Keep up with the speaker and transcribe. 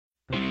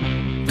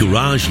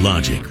Garage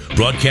Logic,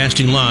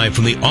 broadcasting live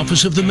from the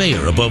office of the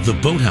mayor above the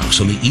boathouse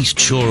on the east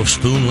shore of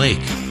Spoon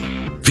Lake.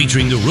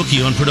 Featuring the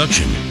rookie on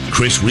production,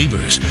 Chris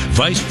Reavers,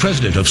 Vice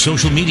President of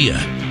Social Media,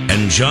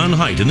 and John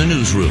Haidt in the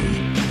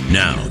newsroom.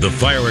 Now, the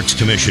Fireworks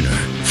Commissioner,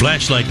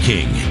 Flashlight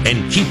King,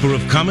 and Keeper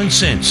of Common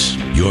Sense,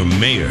 your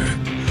mayor,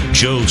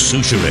 Joe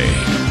Soucheray.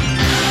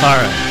 All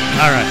right.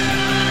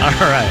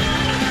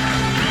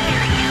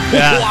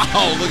 Yeah.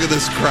 Wow, look at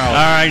this crowd. All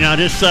right, now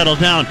just settle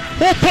down.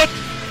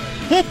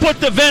 Who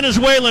put the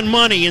Venezuelan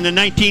money in the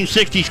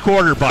 1960s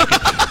quarter bucket?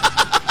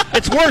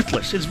 It's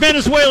worthless. It's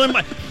Venezuelan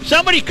money.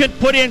 Somebody could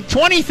put in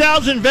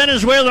 20,000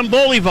 Venezuelan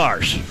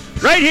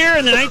bolivars right here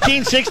in the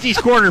 1960s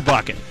quarter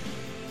bucket.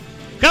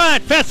 Come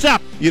on, fess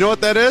up. You know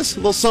what that is? A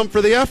little something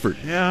for the effort.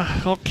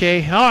 Yeah,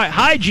 okay. All right.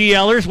 Hi,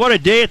 GLers. What a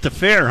day at the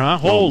fair, huh?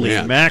 Holy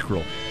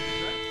mackerel.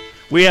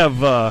 We have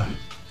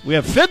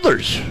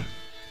fiddlers.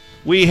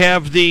 We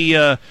have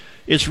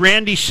it's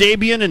Randy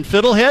Sabian and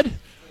Fiddlehead.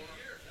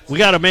 We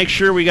got to make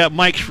sure we got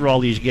mics for all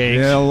these gangs.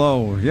 Yeah,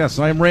 hello. Yes,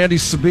 I'm Randy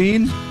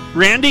Sabine.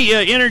 Randy,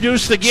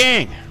 introduce the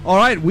gang. All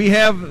right, we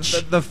have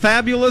the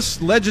fabulous,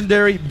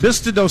 legendary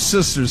Bistido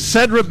sisters,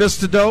 Cedra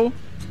Bistido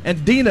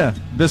and Dina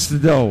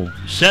Bistido.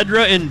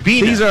 Cedra and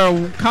Dina. These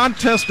are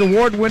contest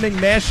award-winning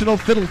national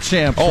fiddle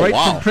champs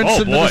from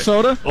Princeton,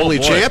 Minnesota. Holy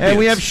champions. And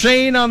we have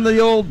Shane on the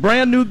old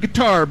brand-new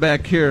guitar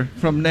back here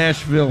from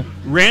Nashville.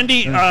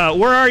 Randy,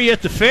 where are you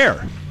at the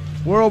fair?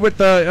 We're over at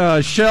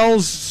the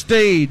Shell's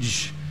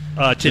stage.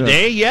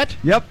 Today yet?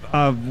 Yep,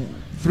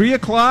 3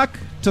 o'clock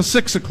to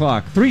 6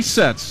 o'clock. 3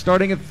 sets,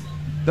 starting at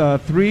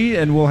 3,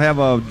 and we'll have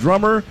a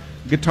drummer,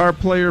 guitar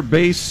player,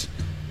 bass,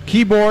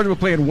 keyboard. We're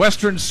playing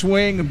Western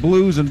swing,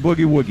 blues, and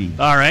boogie-woogie.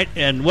 All right,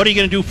 and what are you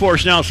going to do for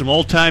us now? Some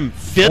old-time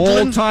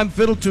fiddling? Old-time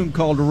fiddle tune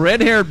called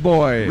Red-Haired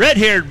Boy.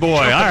 Red-Haired Boy,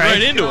 all right.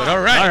 Right into it,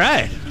 all right. All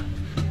right.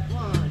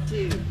 1,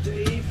 2,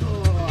 3, 4.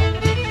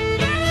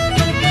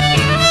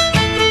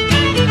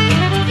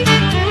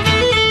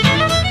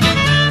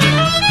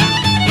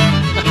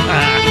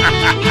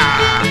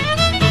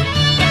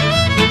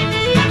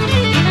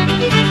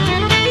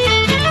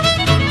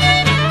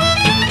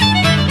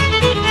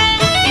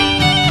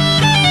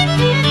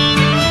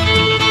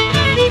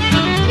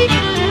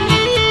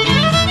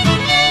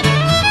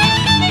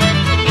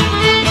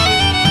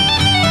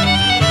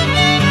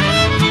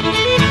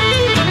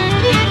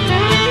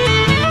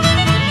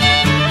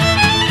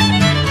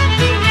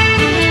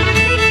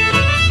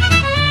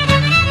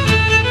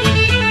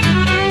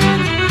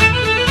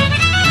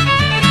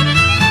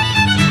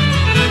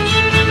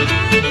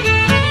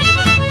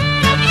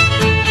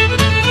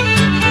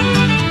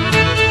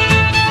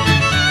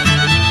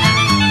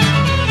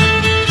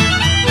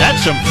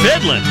 Some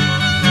fiddling.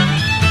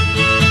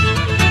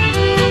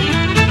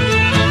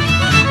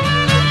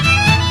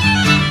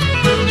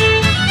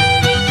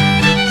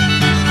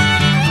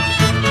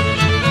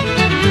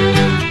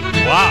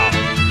 Wow.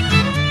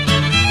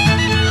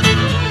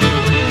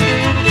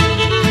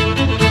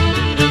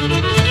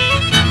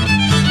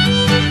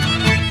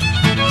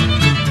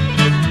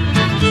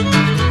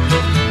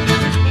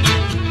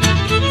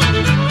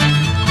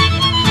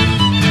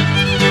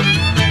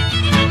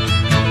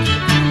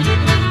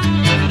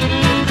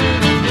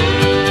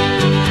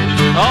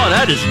 Oh,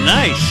 that is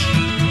nice.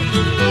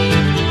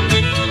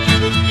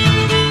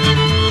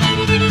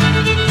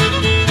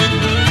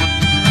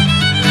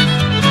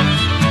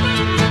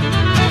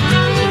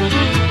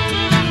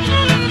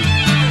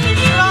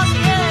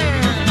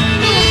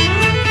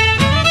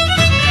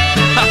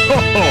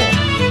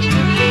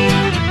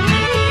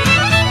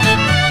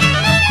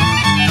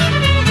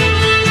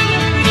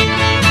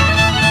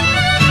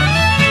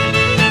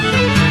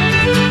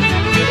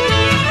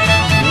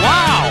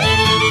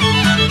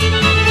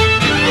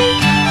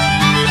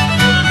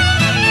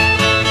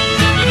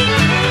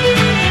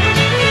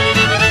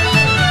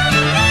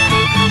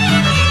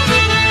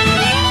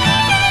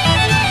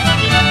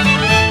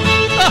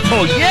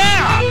 Oh,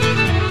 yeah!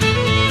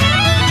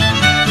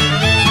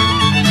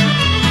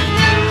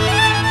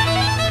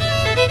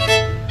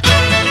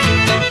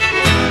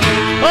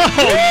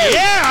 Oh,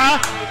 yeah!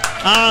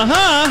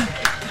 Uh-huh.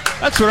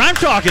 That's what I'm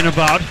talking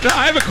about. Now,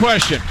 I have a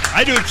question.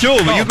 I do too,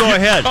 but you go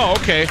ahead. Oh,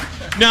 okay.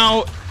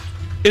 Now,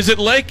 is it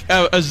like,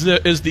 is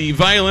the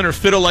violin or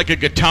fiddle like a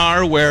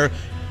guitar where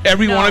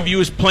every one of you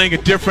is playing a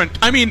different,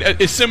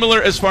 is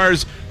similar as far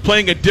as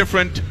playing a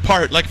different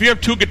part? Like if you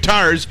have 2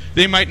 guitars,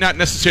 they might not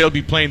necessarily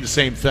be playing the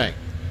same thing.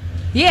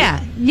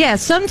 Yeah.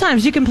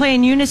 Sometimes you can play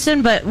in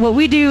unison, but what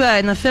we do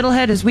in the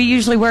Fiddlehead is we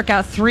usually work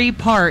out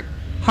 3-part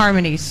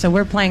harmonies, so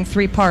we're playing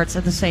 3 parts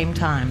at the same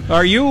time.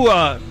 Are you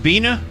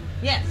Bina?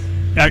 Yes.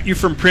 Are you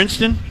from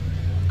Princeton?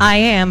 I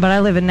am, but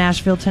I live in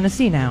Nashville,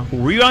 Tennessee now.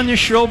 Were you on this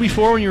show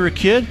before when you were a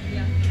kid?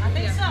 Yeah, I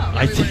think so.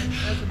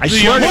 I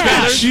swear to God,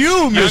 That's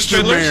you,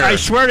 Mr. Mayor. I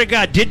swear to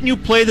God, didn't you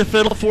play the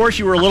fiddle for us?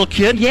 You were a little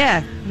kid?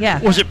 Yeah.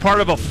 Was it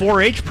part of a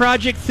 4-H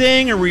project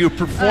thing, or were you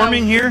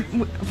performing here?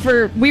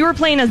 We were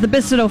playing as the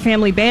Bistido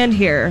family band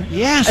here.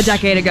 Yes. A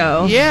decade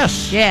ago.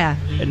 Yes. Yeah.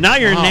 And now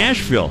you're in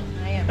Nashville.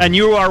 I am. And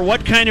you are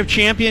what kind of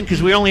champion?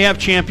 Because we only have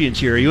champions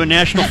here. Are you a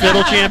national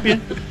fiddle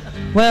champion?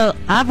 Well,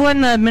 I've won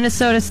the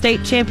Minnesota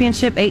State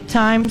Championship 8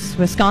 times,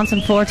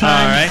 Wisconsin 4 times. All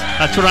right,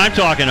 that's what I'm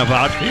talking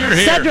about.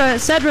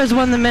 Cedra's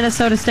won the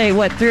Minnesota State,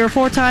 3 or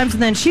 4 times,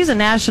 and then she's a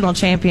national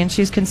champion.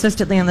 She's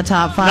consistently in the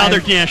top 5.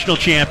 Another national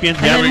champion.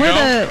 And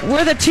then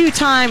we're the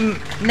 2-time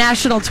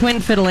national twin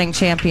fiddling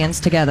champions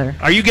together.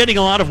 Are you getting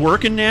a lot of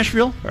work in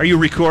Nashville? Are you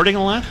recording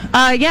a lot?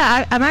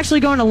 Yeah, I'm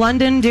actually going to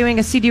London doing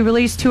a CD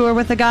release tour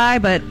with a guy,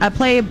 but I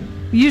play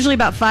usually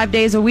about 5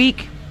 days a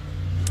week.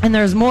 And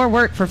there's more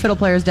work for fiddle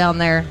players down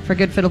there, for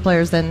good fiddle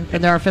players, than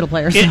there are fiddle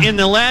players. In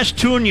the last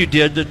tune you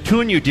did,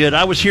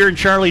 I was hearing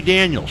Charlie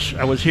Daniels.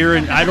 I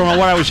don't know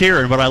what I was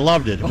hearing, but I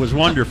loved it. It was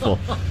wonderful.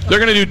 They're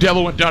going to do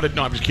Devil Went Down It.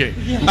 No, I'm just kidding.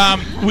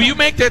 Will you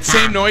make that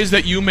same noise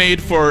that you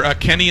made for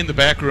Kenny in the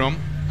back room?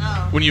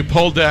 Oh. When you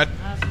pulled that?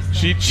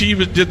 She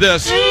did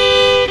this.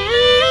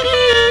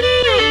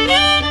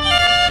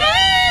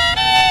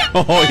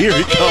 Oh, here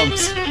he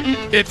comes.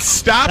 It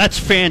stopped. That's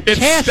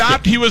fantastic. It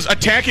stopped. He was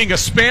attacking a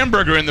spam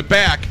burger in the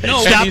back.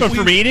 Stop him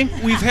from eating?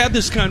 We've had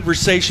this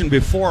conversation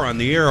before on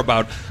the air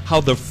about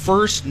how the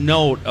first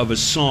note of a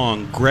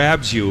song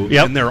grabs you,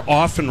 and they're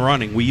off and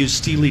running. We use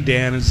Steely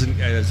Dan as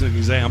an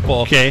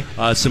example. Okay.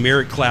 Some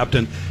Eric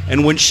Clapton.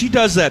 And when she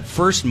does that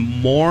first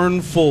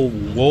mournful,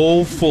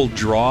 woeful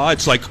draw,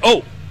 it's like,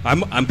 oh,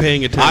 I'm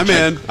paying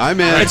attention. I'm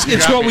in.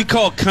 It's what we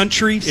call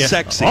country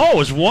sexy. Oh, it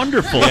was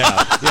wonderful.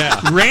 Yeah.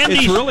 Randy,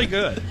 it's really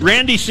good.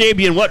 Randy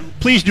Sabian,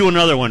 please do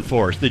another one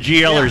for us. The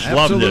GLers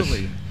love this.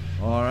 Absolutely.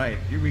 All right,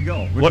 here we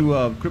go.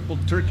 We'll do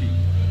Crippled Turkey.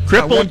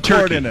 Crippled Got one chord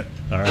Turkey in it.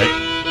 All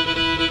right.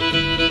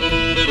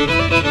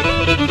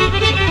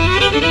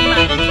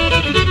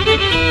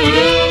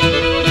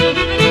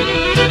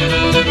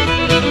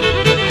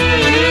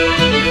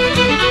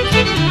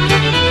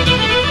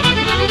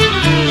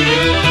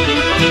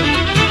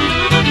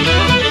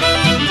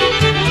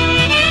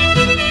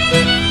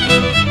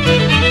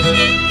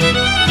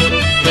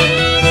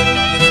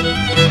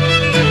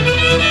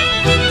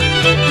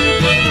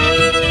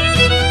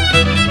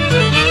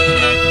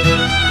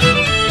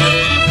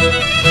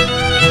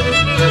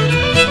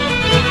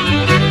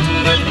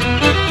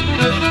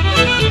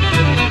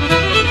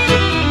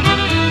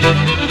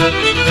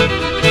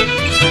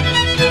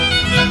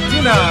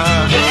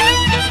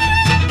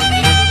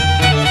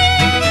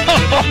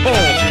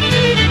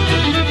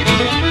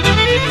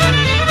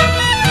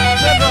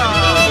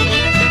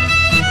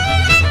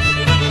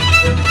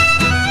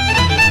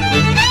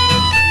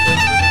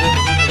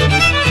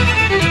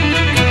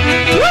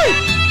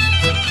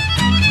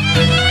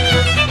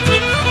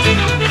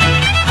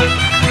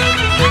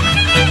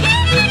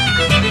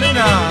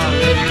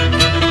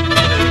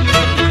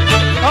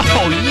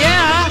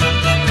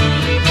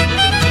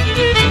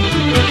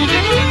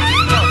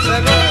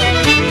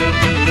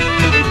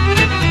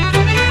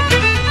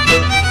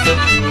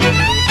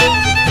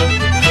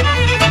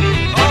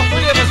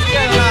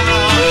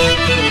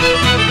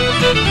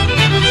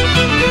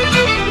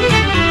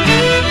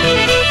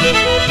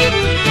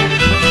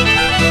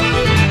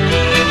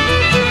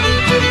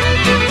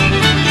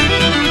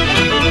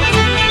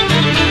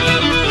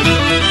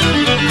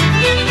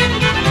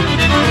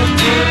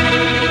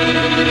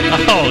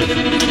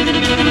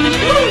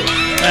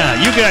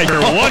 You guys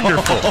are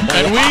wonderful.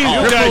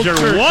 You guys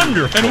are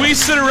wonderful. And we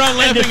sit around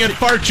laughing at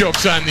fart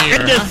jokes on the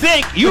air. And to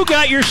think, you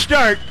got your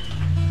start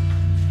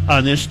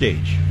on this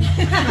stage.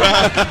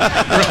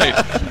 Right.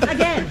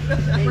 Again.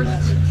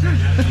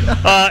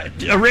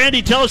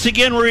 Randy, tell us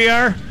again where you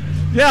are.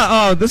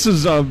 Yeah, this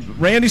is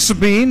Randy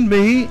Sabine,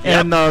 me,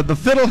 and the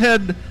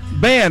Fiddlehead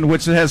Band,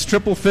 which has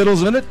triple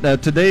fiddles in it.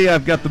 Today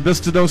I've got the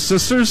Bistineau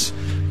Sisters.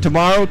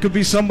 Tomorrow it could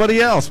be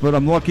somebody else, but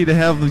I'm lucky to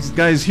have these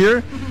guys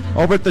here.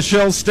 Over at the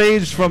Shell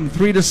stage from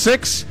 3 to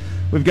 6,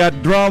 we've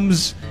got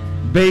drums,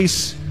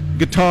 bass,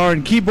 guitar,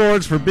 and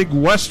keyboards for big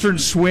Western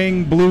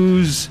swing,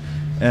 blues,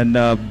 and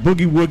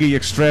boogie-woogie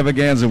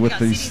extravaganza with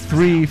these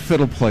 3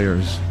 fiddle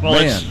players. Well,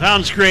 it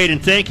sounds great,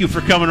 and thank you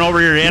for coming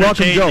over here to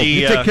entertain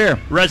the take care.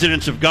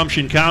 Residents of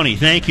Gumption County.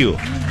 Thank you.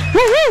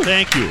 Woo-hoo!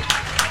 Thank you.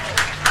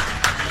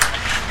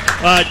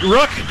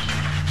 Rook.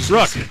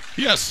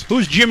 Yes.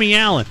 Who's Jimmy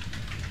Allen?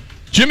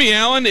 Jimmy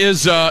Allen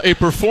is a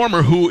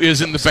performer who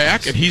is in the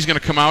back, and he's going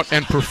to come out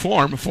and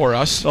perform for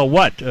us. Oh,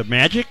 what?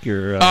 Magic?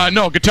 Or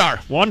no,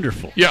 guitar.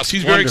 Wonderful. Yes,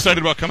 he's very excited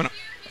about coming up.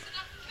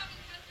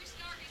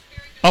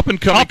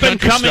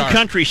 Up-and-coming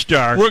country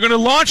star. We're going to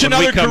launch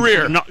another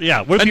career.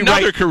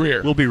 Another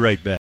career. We'll be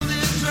right back.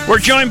 We're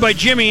joined by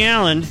Jimmy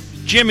Allen.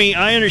 Jimmy,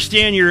 I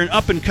understand you're an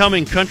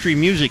up-and-coming country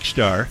music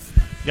star.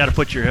 You got to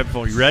put your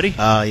headphones. You ready?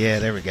 Oh, yeah,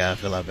 there we go. I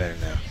feel a lot better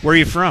now. Where are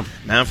you from?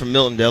 Now I'm from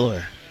Milton,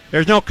 Delaware.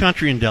 There's no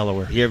country in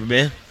Delaware. You ever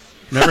been?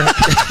 Never. No,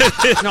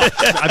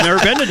 I've never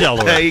been to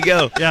Delaware. There you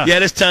go. Yeah,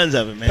 there's tons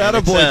of it, man.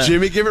 Attaboy,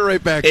 Jimmy. Give it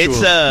right back to him.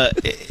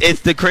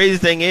 It's the crazy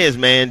thing is,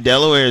 man,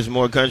 Delaware is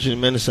more country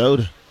than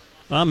Minnesota.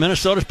 Well,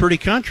 Minnesota's pretty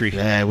country.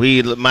 Yeah,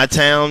 my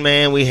town,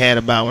 man, we had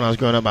about, when I was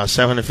growing up, about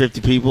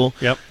 750 people.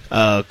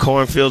 Yep.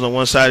 Cornfields on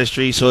one side of the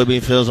street,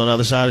 soybean fields on the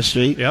other side of the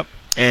street. Yep.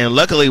 And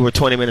luckily, we're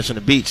 20 minutes from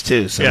the beach,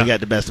 too, so we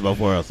got the best of both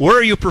worlds. Where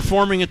are you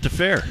performing at the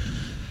fair?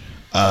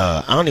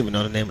 I don't even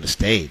know the name of the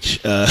stage.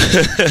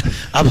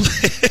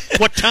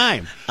 What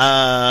time?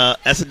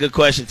 That's a good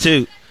question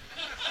too.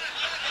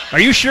 Are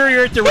you sure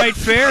you're at the right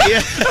fair? Yeah.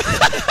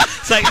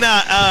 It's like,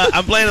 nah,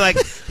 I'm playing like,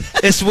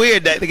 it's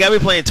weird that they got me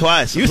playing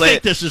twice. You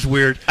think this is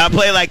weird? I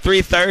play like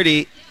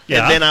 3:30,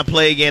 Yeah. and then I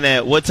play again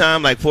at what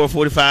time? Like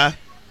 4:45?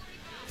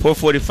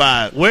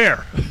 4:45.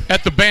 Where?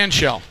 At the band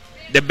shell.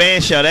 The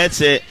band shell, that's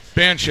it.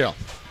 Band shell.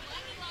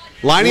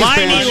 Liney's Liney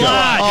band shell.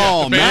 Lodge.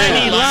 Oh, The man.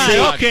 band Liney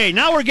shell. Lodge. Okay,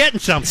 now we're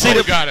getting something.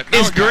 We got it. Now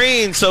It's we got it.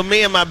 green, so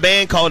me and my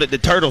band called it the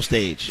turtle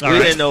stage. All We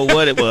right. didn't know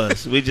what it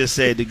was. We just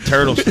said the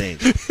turtle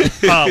stage.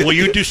 Will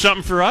you do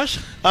something for us?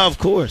 Of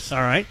course. All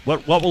right.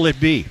 What will it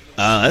be?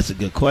 That's a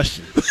good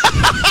question.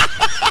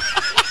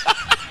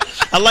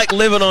 I like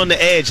living on the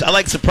edge. I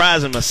like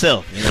surprising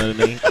myself. You know what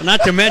I mean?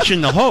 Not to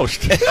mention the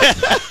host.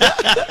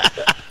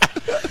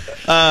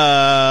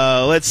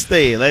 Let's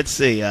see.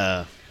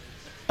 You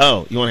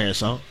want to hear a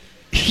song?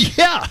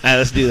 Yeah. All right,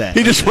 let's do that.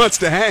 He just wants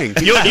to hang.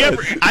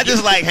 I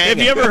just like hanging.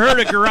 Have you ever heard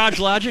of Garage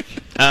Logic?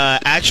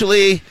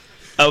 Actually,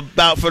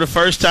 about for the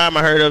first time,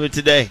 I heard of it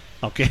today.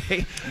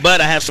 Okay. But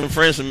I have some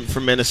friends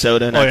from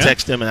Minnesota, and Oh, I yeah?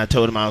 texted them and I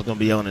told them I was going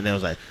to be on, and they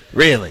was like,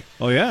 "Really?"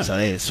 Oh yeah. So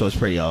it's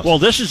pretty awesome. Well,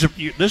 this is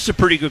a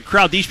pretty good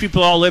crowd. These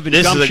people all live in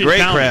This is a Gumption great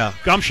County. crowd.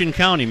 Gumption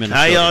County,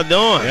 Minnesota. How y'all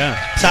doing?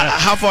 Yeah. So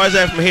how far is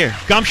that from here?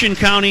 Gumption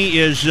County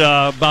is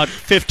about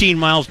 15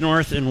 miles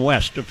north and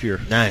west of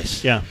here.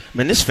 Nice. Yeah. I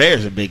mean, this fair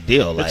is a big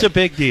deal. It's a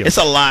big deal. It's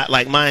a lot.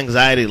 Like my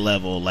anxiety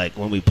level, like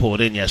when we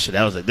pulled in yesterday,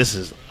 I was like, "This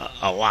is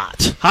a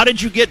lot." How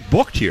did you get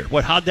booked here?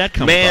 How'd that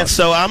come Man, about?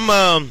 so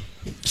I'm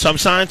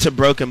signed to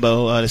Broken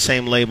Bow, the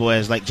same label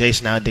as like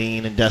Jason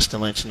Aldean and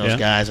Dustin Lynch and those Yeah.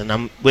 guys, and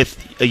I'm with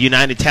a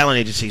United Talent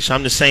Agency. So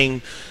I'm the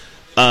same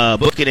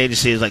booking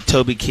agency as like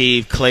Toby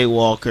Keith, Clay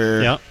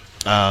Walker.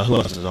 Yeah. Who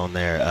else is on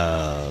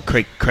there?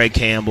 Craig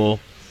Campbell.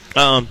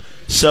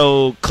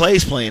 So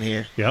Clay's playing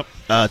here. Yep.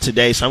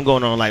 Today, so I'm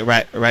going on like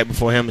right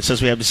before him. And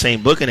since we have the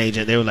same booking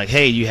agent, they were like,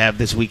 "Hey, you have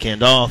this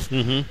weekend off.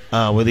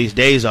 Mm-hmm. With these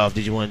days off,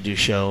 did you want to do a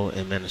show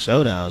in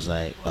Minnesota?" I was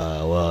like,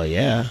 "Well,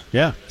 yeah."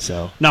 Yeah.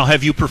 So Now,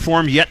 have you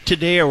performed yet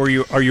today, or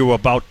are you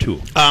about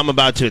to? I'm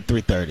about to at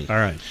 3:30. All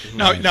right.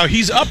 Now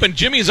he's up and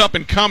Jimmy's up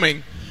and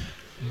coming,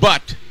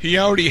 but he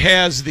already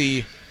has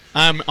the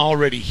 "I'm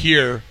already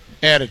here"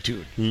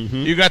 attitude.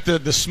 Mm-hmm. You got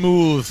the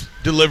smooth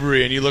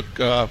delivery, and you look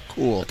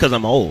cool. Because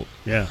I'm old.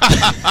 Yeah.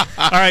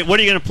 All right. What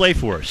are you going to play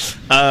for us?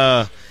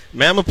 Man,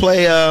 I'm gonna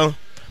play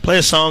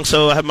a song.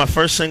 So I have my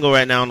first single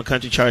right now on the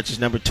country charts. Is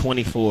number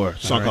 24.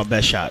 Song right. called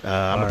 "Best Shot."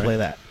 I'm gonna play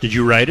that. Did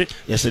you write it?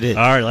 Yes, I did.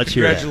 All right. Let's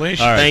hear it.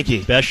 Congratulations. All right. Thank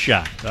you. Best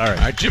shot. All right. All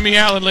right, Jimmy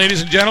Allen,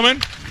 ladies and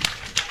gentlemen,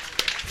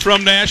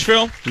 from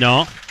Nashville.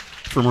 No,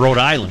 from Rhode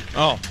Island.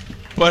 Oh,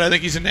 but I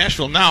think he's in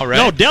Nashville now, right?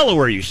 No,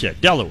 Delaware. You said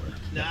Delaware.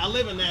 Now, I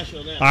live in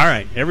Nashville now. All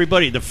right,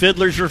 everybody. The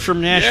Fiddlers are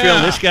from Nashville.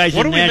 Yeah. This guy's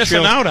what in are we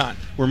Nashville. missing out on?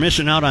 We're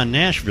missing out on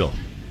Nashville.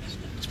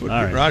 Let's put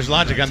All right. Garage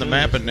Logic on the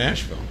map in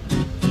Nashville.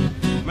 Man,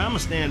 I'm gonna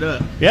stand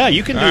up. Yeah,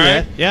 you can do All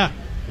that. right. Yeah.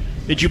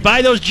 Did you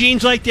buy those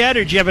jeans like that,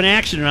 or did you have an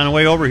accident on the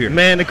way over here?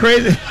 Man, the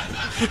crazy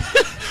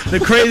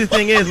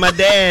thing is, my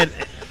dad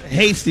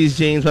hates these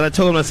jeans. But I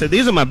told him, I said,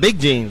 "These are my big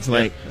jeans.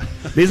 Like,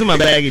 these are my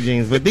baggy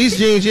jeans. But these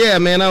jeans, yeah,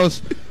 man, I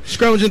was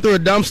scrummaging through a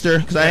dumpster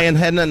because I hadn't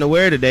had nothing to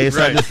wear today,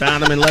 so I Right. just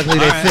found them, and luckily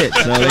they fit.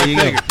 So there you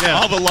go. Yeah.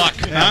 All the luck,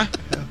 huh?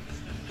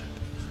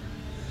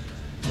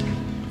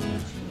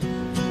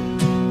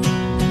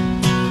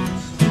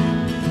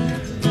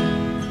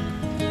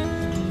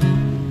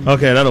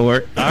 Okay, that'll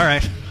work. All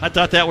right. I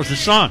thought that was the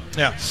song.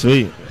 Yeah.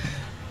 Sweet.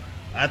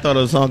 I thought it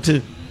was a song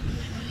too.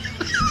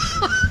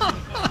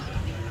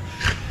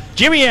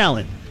 Jimmy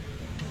Allen.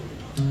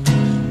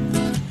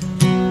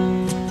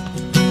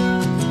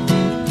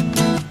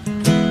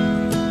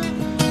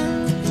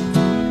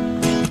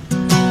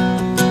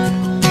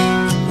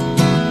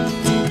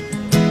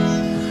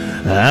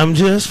 I'm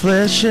just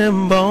flesh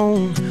and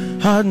bone,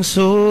 heart and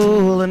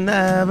soul, and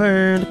I've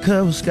earned a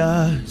couple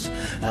scars.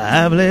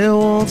 I've lived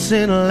once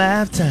in a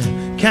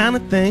lifetime, kind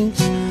of things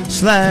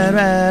slide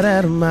right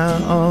out of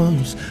my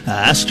arms.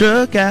 I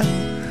struck out,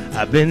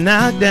 I've been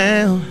knocked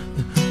down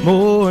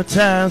more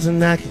times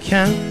than I can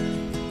count,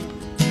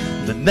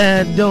 but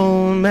that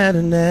don't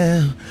matter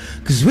now.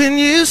 'Cause when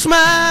you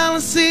smile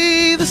and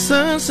see the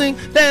sun sink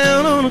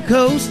down on the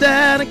coast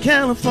out of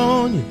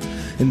California,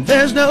 and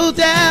there's no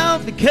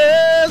doubt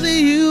because of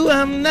you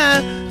I'm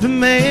not the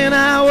man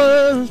I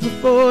was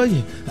before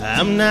you.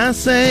 I'm not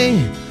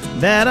saying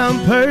that I'm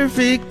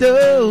perfect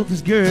though,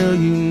 'cause girl,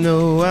 you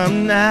know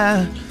I'm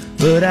not.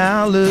 But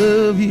I'll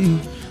love you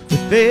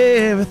with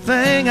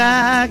everything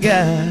I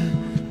got.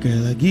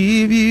 Girl, I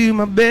give you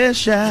my best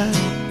shot.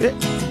 Yeah.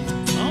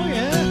 Oh,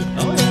 yeah.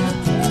 Oh,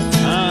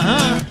 yeah.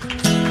 Uh-huh.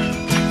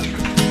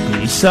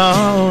 You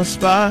saw a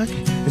spark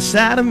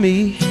inside of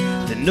me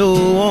that no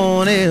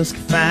one else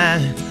can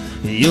find.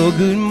 Your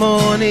good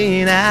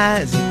morning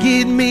eyes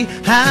get me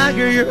high,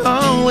 girl, you're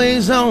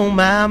always on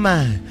my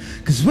mind.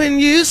 'Cause when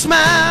you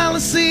smile, I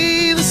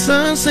see the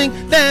sun sink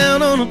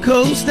down on the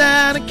coast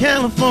out of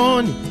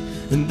California,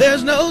 and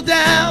there's no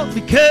doubt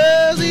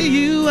because of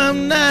you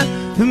I'm not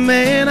the the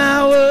man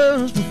I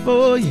was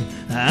before you.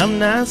 I'm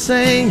not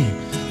saying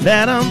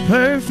that I'm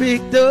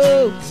perfect,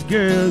 though, 'cause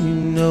girl, you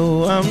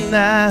know I'm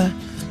not.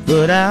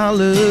 But I'll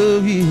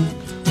love you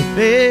with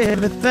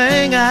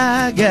everything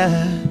I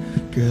got.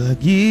 Girl, I'll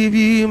give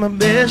you my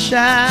best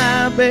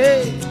shot,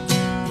 babe.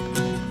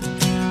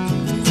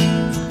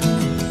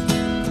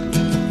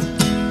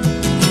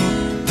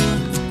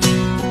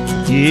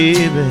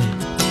 Yeah, babe.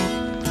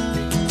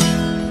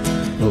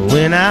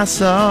 When I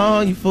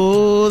saw you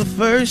for the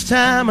first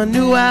time, I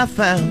knew I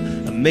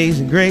found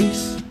amazing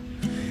grace.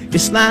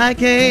 It's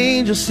like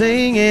angels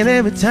singing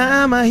every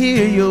time I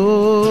hear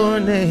your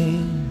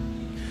name.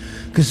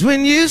 'Cause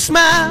when you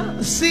smile,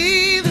 I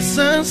see the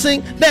sun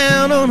sink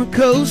down on the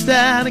coast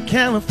out of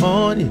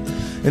California.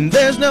 And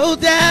there's no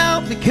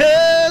doubt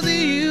because of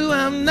you,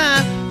 I'm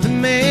not the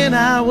man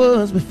I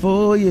was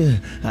before you.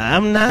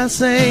 I'm not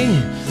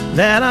saying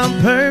that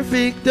I'm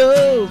perfect,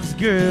 though, 'cause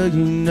girl,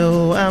 you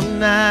know I'm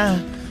not.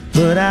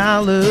 But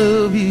I'll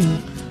love you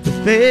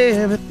with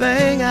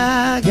everything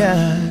I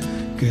got.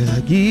 Girl,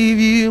 I'll give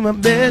you my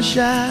best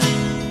shot.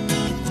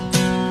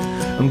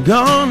 I'm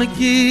gonna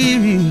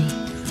give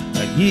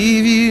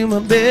you my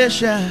best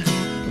shot.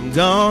 I'm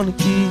gonna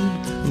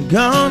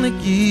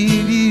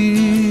give you,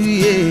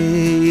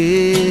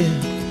 yeah.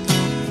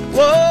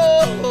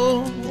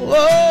 Whoa,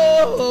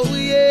 whoa,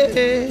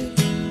 yeah.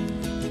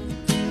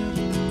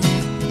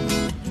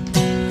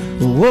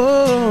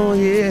 Whoa,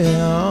 yeah,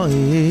 oh,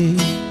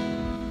 yeah.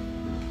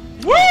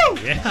 Woo!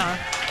 Yeah.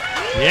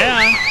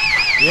 Yeah.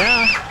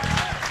 Yeah.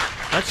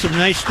 That's some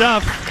nice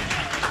stuff.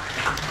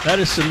 That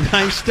is some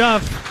nice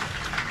stuff.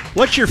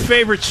 What's your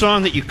favorite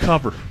song that you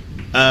cover?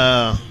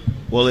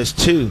 Well, it's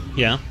two.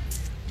 Yeah.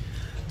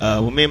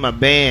 Well, me and my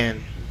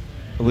band,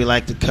 we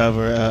like to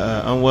cover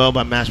Unwell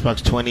by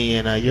Matchbox 20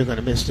 and You're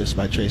Gonna Miss This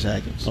by Trace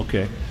Atkins.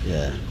 Okay.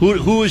 Yeah. Who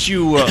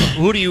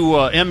do you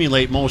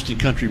emulate most in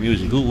country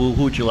music? Who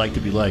would you like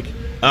to be like?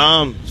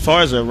 As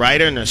far as a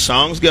writer and the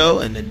songs go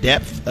and the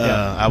depth,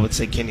 I would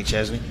say Kenny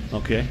Chesney.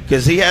 Okay.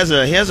 Because he has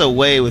a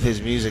way with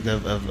his music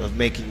of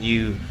making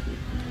you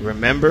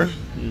remember,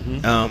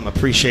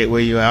 appreciate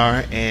where you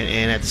are,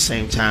 and at the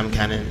same time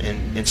kind of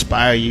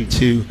inspire you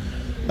to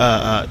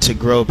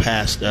grow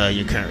past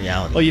your current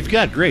reality. Well, you've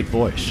got a great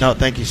voice. No,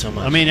 thank you so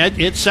much. I mean,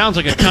 it sounds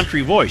like a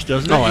country voice,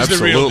 doesn't it? Oh, He's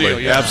the real absolutely. deal,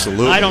 yeah.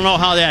 Absolutely. I don't know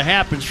how that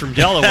happens from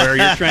Delaware.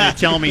 You're trying to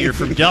tell me you're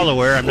from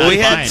Delaware. I'm not We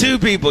had buying two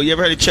it. people. You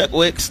ever heard of Chuck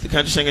Wicks, the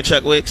country singer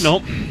Chuck Wicks?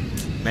 Nope.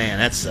 Man,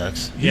 that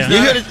sucks. Yeah. You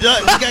heard of, you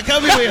got a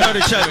couple people heard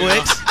of Chuck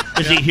Wicks.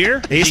 Is he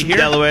here? He's Is he from here?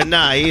 Delaware.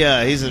 Nah,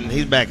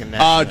 he's back in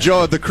that.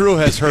 Joe, the crew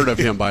has heard of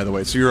him, by the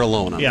way, so you're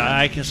alone on Yeah, that.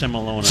 I guess I'm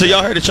alone. So on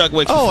y'all that. heard of Chuck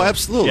Wicks? Oh, before?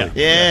 absolutely.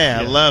 Yeah,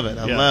 I Yeah. love it.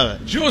 I Yeah.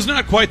 love it. Joe's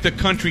not quite the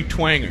country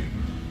twanger.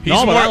 He's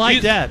No, but I more- like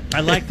he's- that. I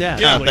like that.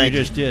 Yeah, That's what you thank you.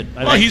 just did. I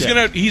Well, like he's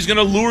that.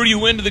 gonna lure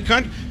you into the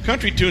country.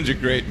 Country tunes are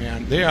great,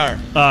 man. They are.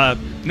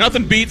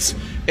 Nothing beats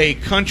a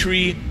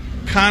country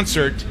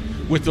concert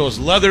with those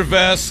leather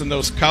vests and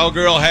those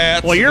cowgirl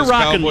hats. Well, and you're those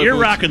rocking. cowboy You're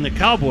boots. rocking the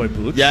cowboy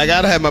boots. Yeah, I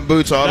gotta have my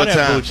boots all Gotta the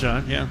have time. boots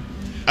on. Yeah.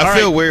 I All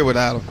feel right. weird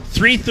without them.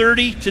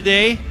 3:30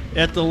 today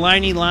at the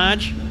Liney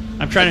Lodge.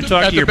 I'm trying to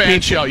talk at to the your band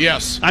people. shell.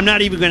 Yes, I'm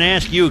not even going to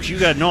ask you because you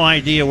got no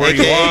idea where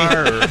you Okay.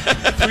 are. Or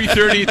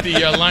 3:30 at the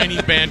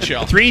Liney band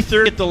shell.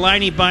 3:30 at the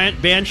Liney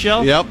band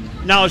shell. Yep.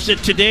 Now is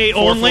it today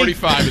only?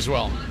 4:45 as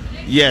well.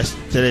 Yes,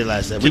 today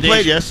last night. We Today's-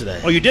 played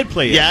yesterday. Oh, you did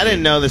play. Yeah, I yesterday.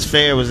 didn't know this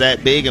fair was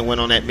that big and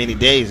went on that many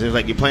days. It was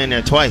like you're playing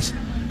there twice.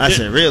 I Did-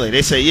 said, really?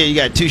 They said, yeah, you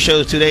got 2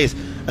 shows, 2 days.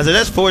 I said,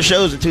 that's 4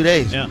 shows in 2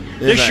 days. Yeah. It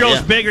This was show's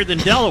like, bigger than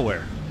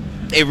Delaware.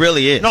 yeah. It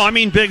really is. No, I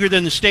mean bigger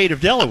than the state of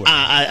Delaware.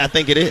 I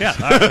think it is. Yeah.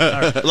 All right,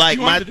 all right. Like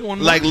You my, wanted to do one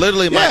more? like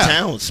literally my Yeah.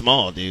 town was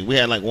small, dude. We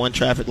had like 1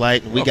 traffic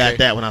light, and we Okay. got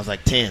that when I was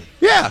like 10.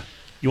 Yeah.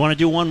 You want to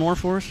do one more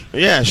for us?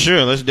 Yeah,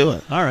 sure, let's do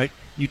it. All right.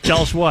 You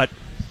tell us what.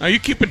 Now you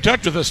keep in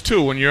touch with us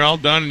too when you're all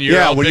done and you're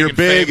Yeah, all when big you're and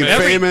big famous.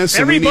 and famous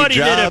and we need Everybody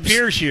that jobs.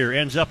 appears here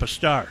ends up a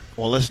star,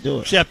 Well, let's do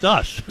it. except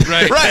us.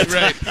 Right, Right.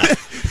 right.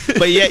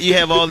 But yet you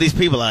have all these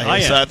people out here, Oh,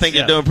 yeah. so I think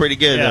Yeah. you're doing pretty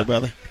good, Yeah. there,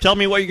 brother. Tell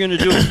me what you're going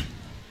to do,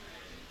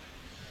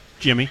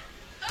 Jimmy.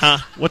 Huh?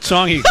 What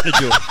song are you going to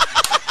do?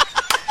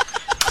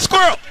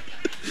 Squirrel.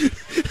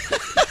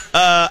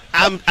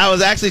 I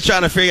was actually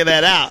trying to figure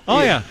that out.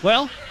 Oh yeah.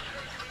 Well,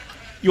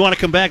 you want to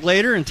come back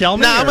later and tell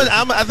me? No, or-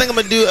 I think I'm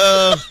gonna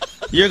do.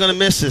 You're gonna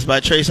miss this by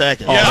Trace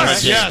Atkins. Oh, Yes,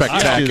 that's yes.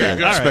 spectacular. Let's do that.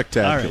 All right.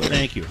 Spectacular. All right.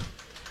 Thank you,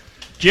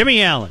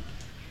 Jimmy Allen.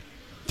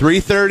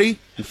 3:30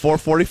 and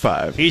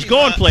 4:45. He's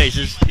going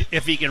places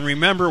if he can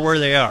remember where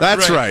they are.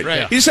 That's Right, right.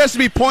 right. He just has to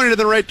be pointed in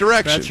the right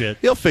direction. That's it.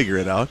 He'll figure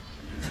it out.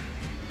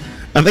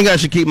 I think I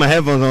should keep my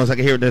headphones on so I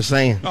can hear what they're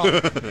saying.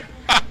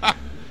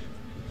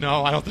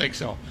 No, I don't think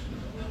so.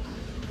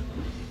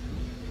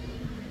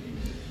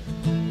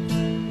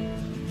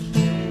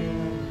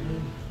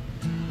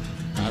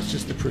 That's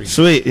just the pre.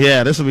 Sweet,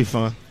 yeah, this will be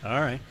fun. All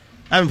right.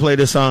 I haven't played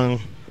this song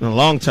in a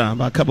long time,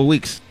 about a couple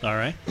weeks. All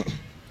right.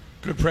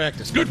 Good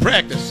practice. Good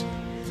practice.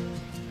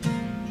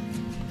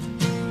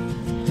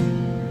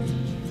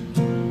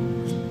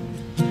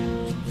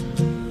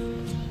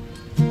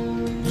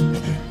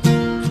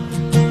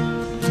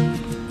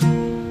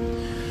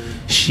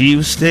 She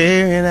was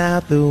staring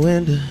out the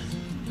window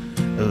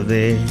of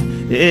their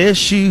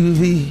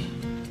SUV,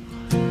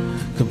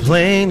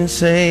 complaining,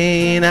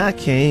 saying, I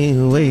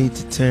can't wait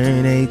to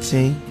turn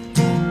 18.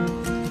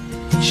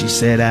 She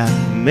said,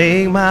 I'll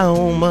make my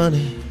own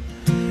money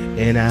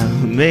and I'll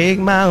make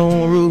my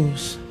own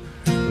rules.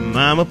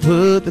 Mama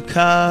put the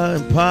car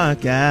and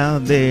park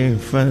out there in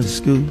front of the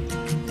school,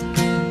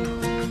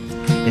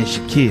 and she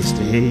kissed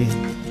her head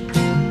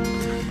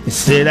and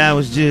said, I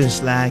was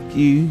just like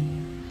you,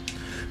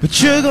 but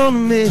you're gonna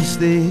miss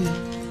this.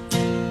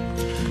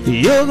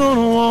 You're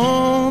gonna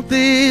want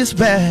this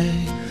back.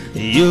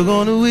 You're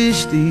gonna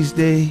wish these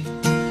days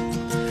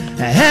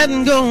I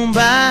hadn't gone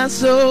by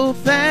so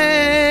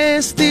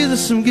fast. These are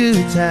some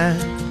good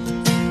times,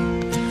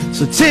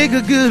 so take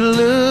a good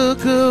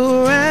look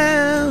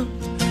around.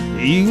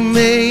 You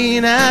may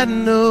not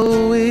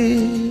know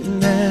it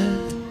now,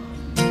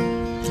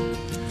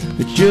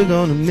 but you're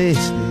gonna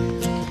miss it.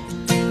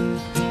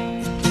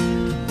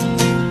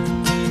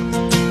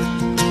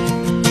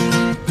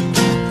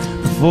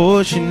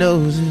 Before she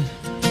knows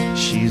it,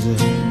 she's a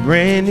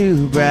brand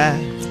new bride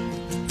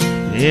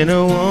in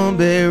a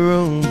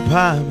one-bedroom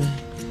apartment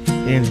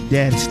in a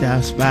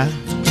daddy-style spot.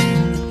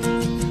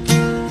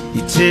 He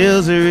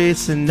tells her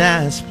it's a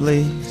nice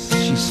place.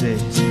 She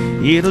says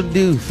it'll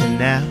do for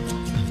now.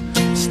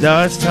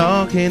 Starts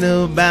talking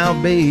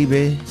about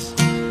babies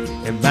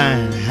and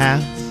buying a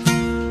house,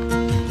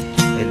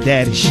 and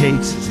daddy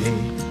shakes his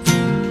head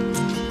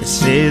and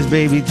says,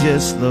 baby,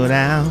 just slow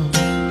down,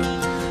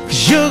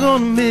 'cause you're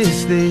gonna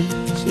miss this,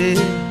 yeah.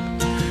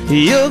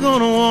 You're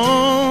gonna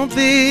want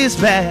this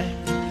back.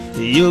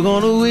 You're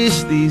gonna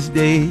wish these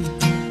days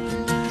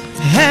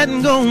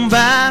hadn't gone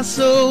by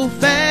so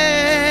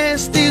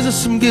fast. These are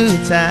some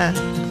good times,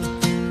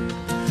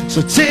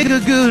 so take a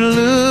good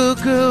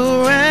look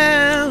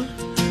around.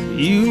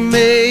 You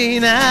may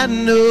not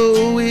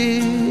know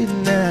it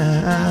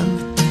now,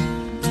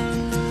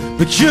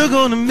 but you're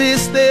gonna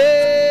miss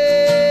this.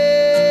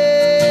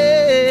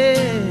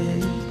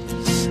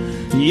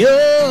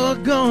 You're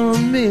gonna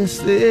miss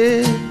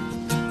this.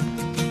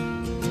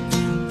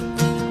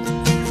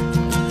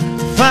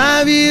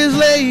 5 years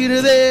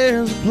later,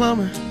 there's a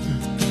plumber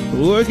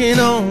working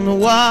on the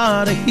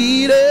water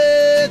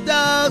heater.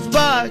 Dogs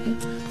barking,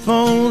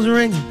 phones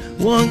ringing,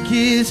 one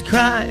kid's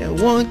crying,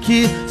 one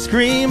kid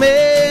screaming,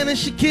 and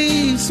she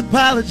keeps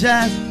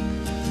apologizing.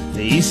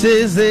 He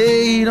says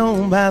they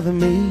don't bother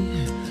me.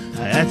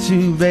 I got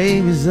 2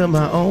 babies of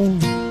my own.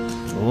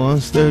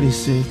 One's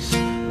 36,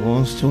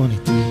 one's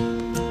 23.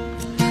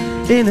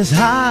 And it's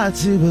hard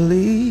to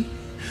believe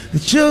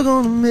that you're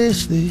gonna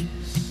miss this.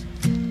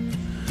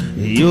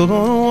 You're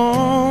gonna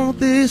want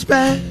this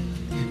back.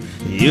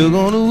 You're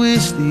gonna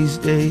wish these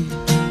days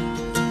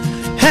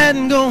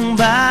hadn't gone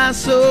by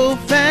so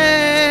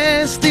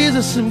fast. These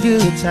are some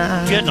good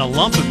times. Getting a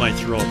lump in my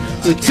throat.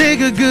 So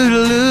take a good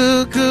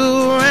look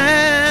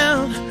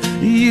around.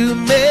 You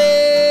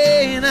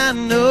may not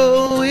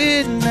know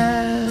it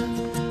now,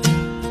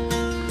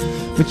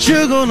 but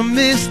you're gonna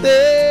miss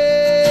this.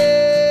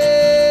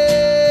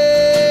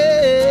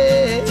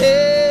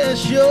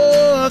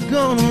 You're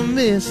gonna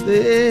miss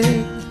this.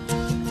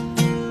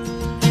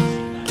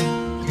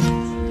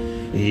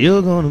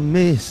 You're gonna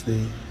miss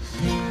this.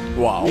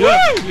 Wow.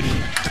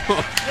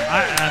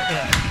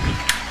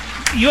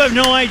 You have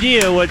no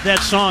idea what that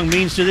song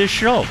means to this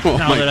show.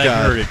 Now my that God.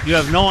 I've heard it, you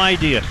have no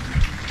idea.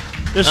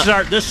 This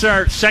is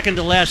our second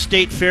to last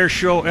state fair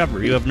show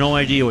ever. You have no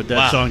idea what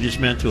that song just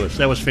meant to us.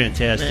 That was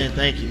fantastic. Man,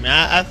 thank you, man.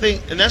 I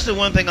think, and that's the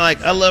one thing I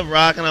like. I love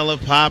rock and I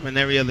love pop and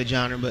every other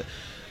genre, but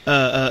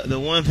the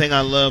one thing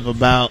I love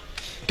about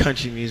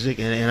country music,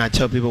 and I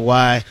tell people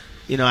why,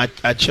 you know,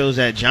 I chose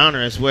that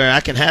genre, is where I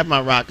can have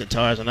my rock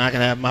guitars and I can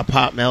have my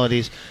pop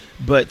melodies,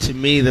 but to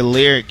me the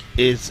lyric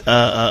is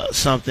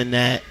something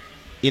that,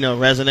 you know,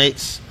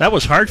 resonates. That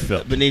was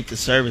heartfelt. Beneath the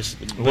surface.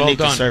 Well Beneath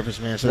the done. surface,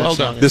 man. So Well that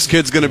song done. This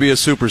kid's going to be a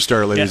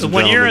superstar, ladies and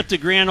When gentlemen. you're at the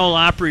Grand Ole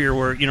Opry or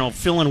where, you know,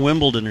 filling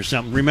Wimbledon or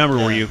something, remember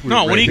where you...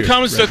 No, when he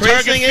comes to Crazy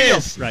Target thing Field.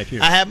 is, Right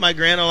here. I have my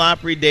Grand Ole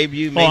Opry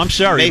debut. May, I'm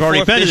sorry. May You've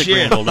already 4th been to this the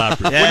year. Grand Ole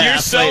Opry. Yeah, When you're I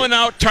selling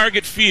out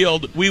Target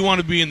Field, we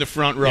want to be in the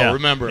front row. Yeah.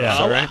 Remember Yeah. us,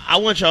 all right? I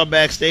want y'all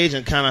backstage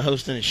and kind of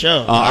hosting the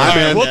show. I'm All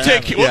right, in. we'll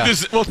take you. Yeah.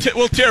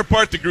 We'll tear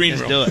apart the green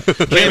Let's room. do it.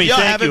 But Jimmy, if y'all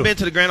thank haven't you. been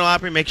to the Grand Ole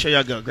Opry, make sure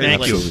y'all go. Great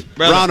Thank place. you.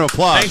 Brother, Round of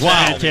applause. thanks for Wow.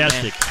 having me, man.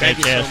 Fantastic. Thank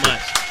you so Fantastic.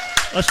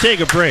 much. Let's take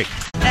a break.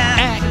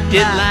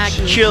 Acted like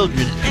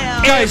children.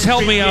 Guys,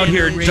 help me out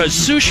here. Does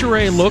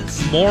Souchere look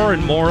more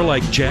and more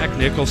like Jack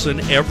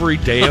Nicholson every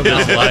day of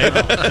his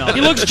life? No.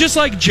 He looks just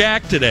like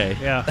Jack today.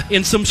 Yeah.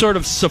 In some sort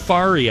of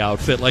safari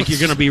outfit, like you're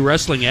going to be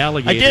wrestling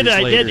alligators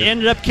I later. did.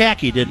 Ended up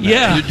khaki, didn't I?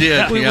 Yeah. You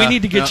did, We yeah.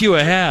 need to get you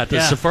a hat, a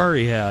Yeah.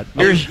 safari hat.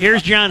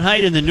 Here's John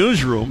Haidt in the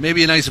newsroom.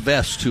 Maybe a nice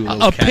vest, too. A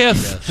little khaki pith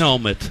vest.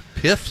 helmet.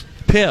 Pith?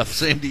 Pith.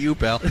 Same to you,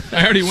 pal.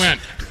 I already went.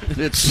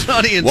 It's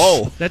sunny and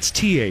Whoa. That's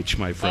TH,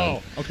 my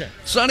friend. Okay.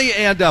 sunny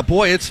and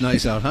boy, it's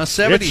nice out, huh?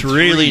 73 It's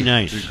really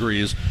nice.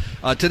 degrees.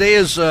 Today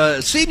is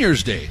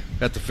Seniors Day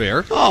at the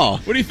fair. Oh.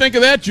 What do you think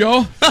of that,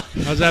 Joe?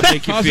 How's that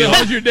make you How's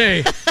feel? your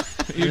day?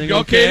 You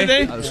okay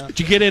today? Did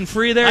you get in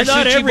free there? I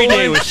thought Suchi every boy?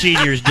 day was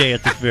Seniors Day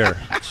at the fair.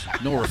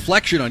 No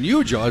reflection on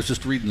you, Joe. I was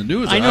just reading the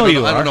news. I know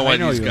you I are. don't know why I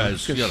know these you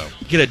guys, are. you know.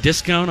 Get a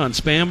discount on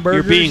Spam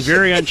burgers? You're being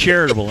very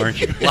uncharitable, aren't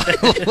you?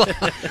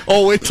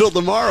 Oh, wait till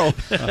tomorrow.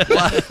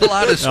 a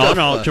lot of stuff.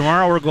 No,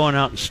 tomorrow we're going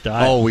out in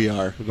style. Oh, we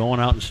are. We're going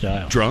out in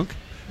style. Drunk?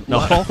 No,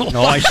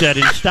 I said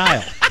in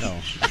style. No.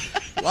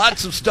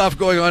 Lots of stuff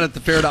going on at the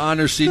fair to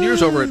honor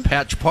seniors over at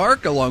Patch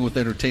Park, along with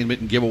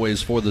entertainment and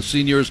giveaways for the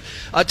seniors.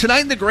 Tonight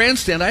in the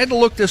grandstand, I had to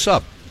look this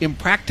up.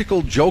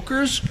 Impractical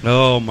Jokers.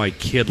 Oh, my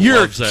kid You're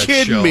loves that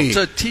kidding show. me. It's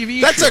a TV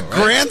That's show. a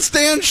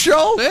grandstand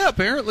show? Yeah,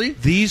 apparently.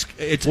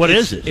 What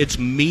is it? It's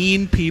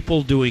mean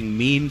people doing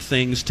mean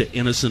things to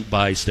innocent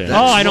bystanders.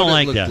 Oh, I don't what it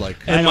like looked that. like.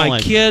 I And don't my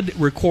like kid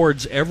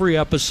records every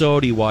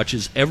episode. He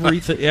watches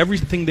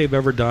everything they've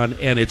ever done,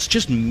 and it's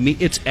just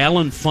it's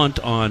Alan Funt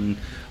on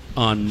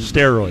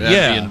steroids.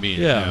 Yeah, being mean,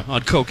 yeah,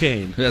 on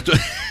cocaine.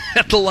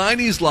 At the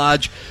Liney's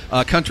Lodge,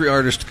 country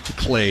artist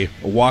Clay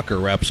Walker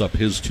wraps up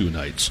his 2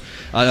 nights.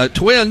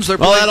 Twins, they're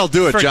Well, playing. that'll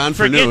do it, John,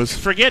 for news.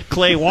 Forget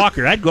Clay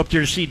Walker. I'd go up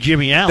there to see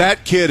Jimmy Allen.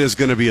 That kid is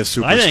going to be a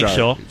superstar. I think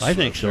so. I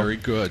think so. Very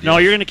good. No, yeah.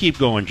 you're going to keep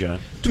going, John.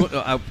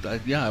 I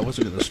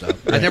wasn't going to stop.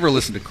 I never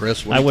listened to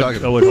Chris. What I are you would. talking I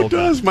about? would Who hold on.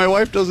 does? My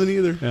wife doesn't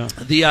either. Yeah.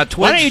 The Twins.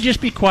 Why don't you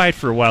just be quiet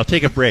for a while?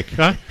 Take a break,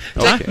 huh?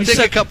 Take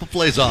a couple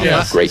plays off?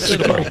 Yeah. huh? Great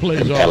story,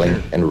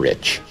 compelling and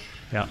rich.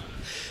 Yeah.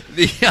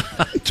 The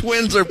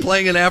Twins are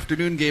playing an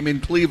afternoon game in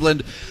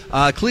Cleveland.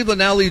 Cleveland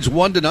now leads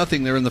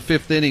 1-0. They're in the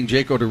 5th inning.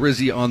 Jake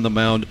Odorizzi on the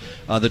mound.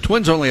 The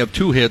Twins only have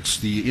 2 hits.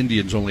 The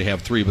Indians only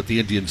have 3, but the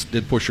Indians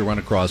did push a run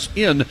across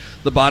in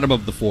the bottom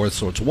of the 4th,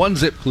 so it's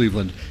 1-0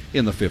 Cleveland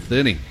in the 5th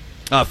inning.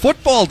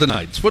 Football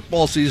tonight. It's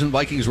football season.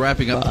 Vikings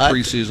wrapping up the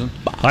preseason.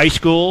 High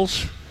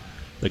schools,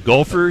 the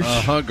Gophers,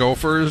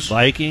 Gophers.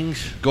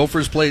 Vikings.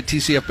 Gophers play at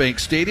TCF Bank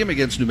Stadium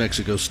against New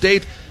Mexico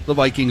State. The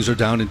Vikings are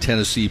down in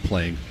Tennessee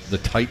playing the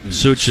Titans.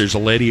 Such, there's a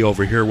lady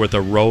over here with a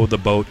Row the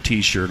Boat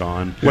T-shirt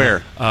on.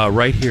 Where?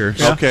 Right here,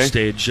 Okay.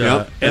 stage.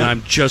 Yeah. And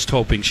I'm just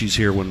hoping she's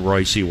here when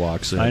Royce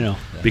walks in. I know.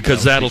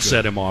 Because that would that'll be good.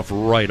 set him off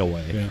right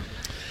away. Yeah.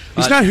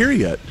 He's not here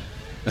yet.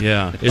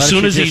 Yeah. don't As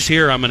soon you as he's just-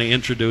 here, I'm going to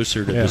introduce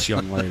her to Yeah. this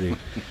young lady.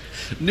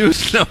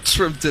 News notes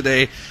from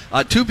today.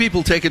 2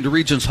 people taken to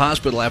Regents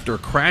Hospital after a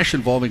crash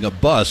involving a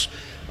bus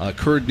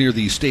occurred near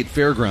the state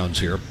fairgrounds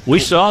here. We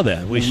saw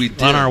that. We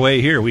did. on our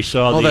way here. We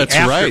saw Oh, the that's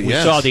after, right, We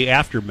yes. saw the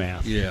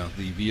aftermath. Yeah,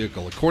 the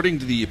vehicle. According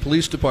to the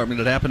police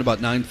department, it happened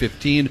about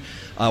 9:15.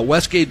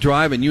 Westgate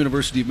Drive and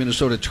University of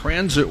Minnesota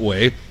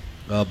Transitway.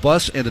 A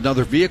bus and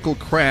another vehicle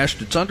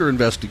crashed. It's under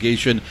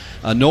investigation.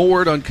 No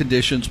word on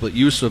conditions, but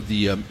use of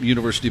the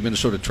University of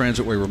Minnesota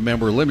Transitway,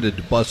 remember, limited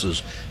to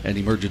buses and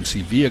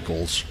emergency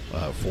vehicles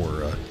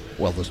for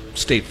the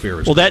state fair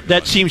is Well,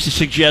 that seems to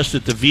suggest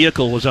that the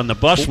vehicle was on the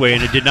busway,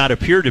 and it did not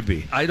appear to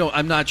be.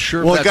 I'm not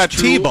sure Well, if it that's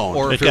got true T-boned.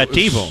 or It if got was-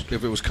 T-boned.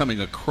 if it was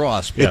coming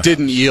across. Yeah. It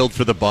didn't yield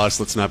for the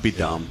bus. Let's not be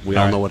dumb. We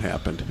all Right. know what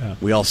happened. Yeah.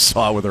 We all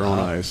saw with our own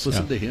eyes.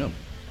 Listen to him.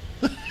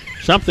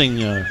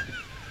 Something.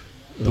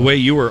 The way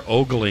you were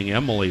ogling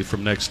Emily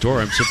from next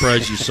door, I'm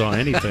surprised you saw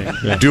anything.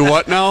 Do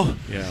what now?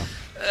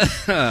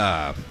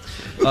 Yeah.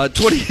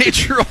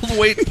 28-year-old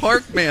Wade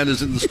Park man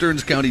is in the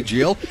Stearns County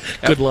Jail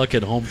Good luck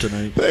at home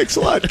tonight. Thanks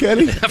a lot,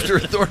 Kenny. after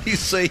authorities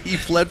say he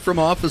fled from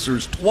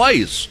officers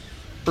twice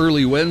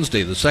early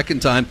Wednesday, the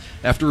second time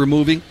after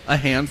removing a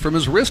hand from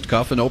his wrist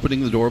cuff and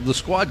opening the door of the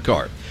squad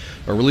car.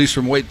 A release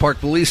from Wade Park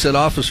Police said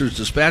officers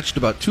dispatched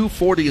about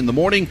 2:40 in the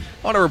morning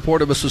on a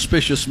report of a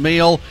suspicious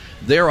male.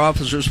 Their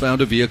officers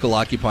found a vehicle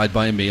occupied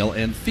by a male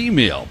and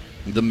female.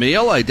 The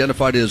male,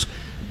 identified as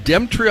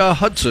Demetria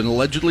Hudson,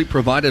 allegedly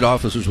provided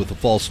officers with a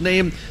false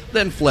name,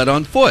 then fled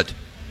on foot.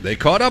 They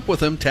caught up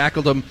with him,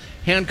 tackled him,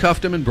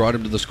 handcuffed him, and brought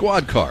him to the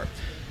squad car.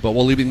 But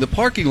while leaving the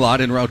parking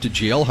lot en route to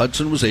jail,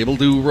 Hudson was able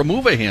to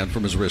remove a hand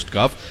from his wrist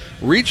cuff,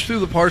 reach through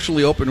the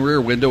partially open rear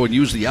window, and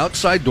use the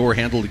outside door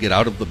handle to get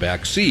out of the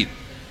back seat.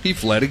 He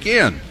fled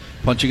again,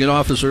 punching an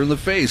officer in the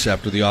face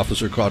after the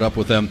officer caught up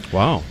with him.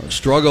 Wow. A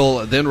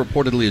struggle then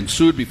reportedly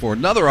ensued before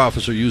another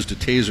officer used a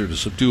taser to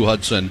subdue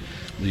Hudson.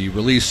 The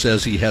release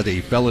says he had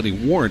a felony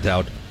warrant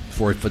out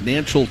for a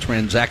financial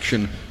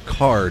transaction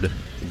card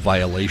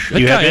violation.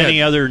 Do you have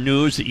any other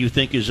news that you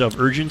think is of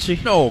urgency?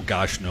 No,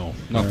 gosh, no.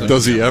 Nothing.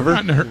 Does he ever?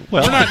 Not in a hur-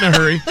 Well, We're not in a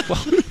hurry.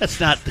 Well, that's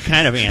not the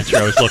kind of answer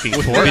I was looking for.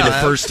 It'll be the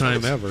first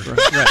time ever.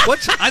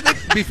 I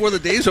think before the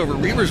day's over,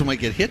 Reavers might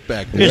get hit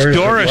back there. Is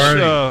Doris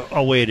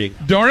awaiting?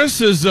 Doris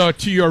is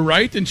to your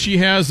right, and she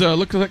has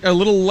looks like a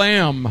little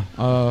lamb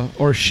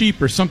or sheep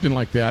or something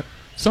like that.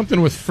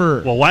 Something with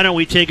fur. Well, why don't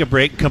we take a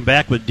break, come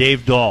back with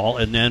Dave Dahl,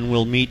 and then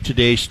we'll meet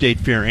today's State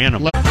Fair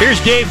animal. Here's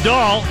Dave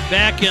Dahl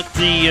back at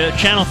the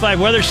Channel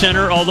 5 Weather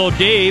Center, although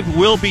Dave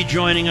will be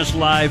joining us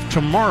live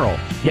tomorrow.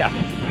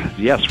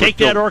 Yes. Take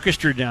that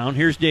orchestra down.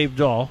 Here's Dave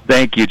Dahl.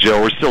 Thank you,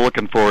 Joe. We're still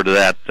looking forward to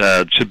that.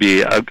 It should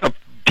be a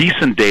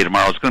decent day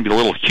tomorrow. It's going to be a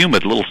little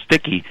humid, a little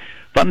sticky.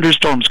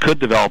 Thunderstorms could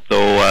develop,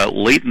 though,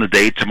 late in the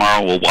day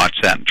tomorrow. We'll watch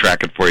that and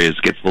track it for you as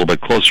it gets a little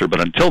bit closer.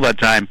 But until that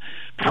time,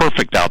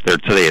 perfect out there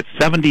today. It's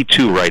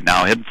 72 right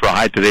now, heading for a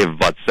high today of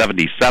about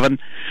 77.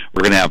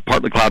 We're going to have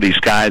partly cloudy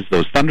skies.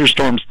 Those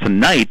thunderstorms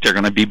tonight are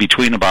going to be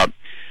between about,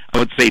 I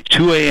would say,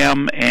 2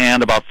 a.m.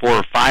 and about 4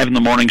 or 5 in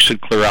the morning.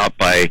 Should clear out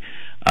by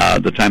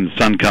the time the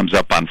sun comes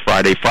up on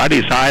Friday.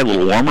 Friday's high, a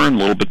little warmer and a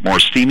little bit more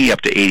steamy,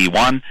 up to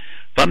 81.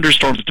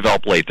 Thunderstorms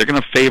develop late. They're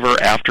going to favor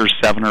after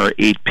 7 or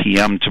 8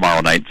 p.m.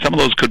 tomorrow night. Some of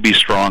those could be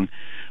strong.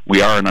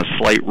 We are in a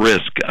slight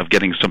risk of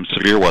getting some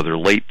severe weather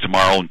late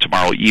tomorrow and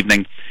tomorrow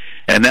evening.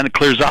 And then it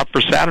clears out for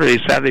Saturday.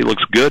 Saturday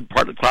looks good,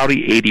 partly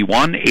cloudy,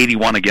 81.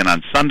 81 again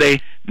on Sunday.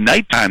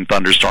 Nighttime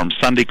thunderstorms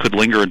Sunday could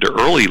linger into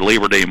early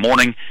Labor Day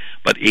morning,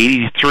 but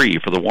 83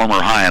 for the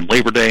warmer high on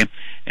Labor Day,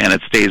 and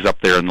it stays up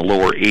there in the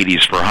lower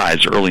 80s for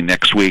highs early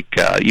next week,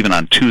 even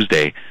on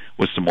Tuesday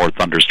with some more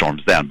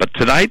thunderstorms then. But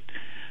tonight,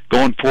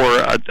 going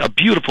for a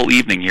beautiful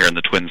evening here in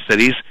the Twin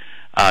Cities,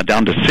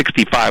 down to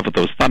 65 with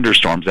those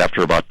thunderstorms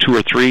after about 2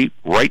 or 3.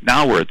 Right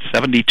now we're at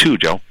 72,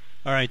 Joe.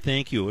 All right,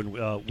 thank you. And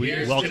we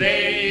Here's welcome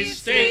today's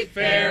State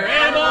Fair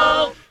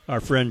animal. our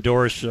friend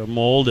Doris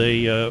Mold,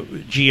 a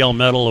GL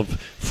Medal of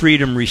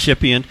Freedom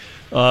recipient,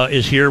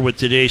 is here with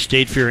today's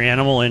State Fair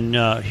animal, and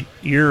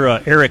you're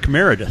Eric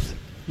Meredith.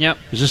 Yep.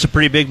 Is this a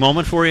pretty big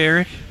moment for you,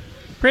 Eric?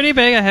 Pretty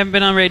big. I haven't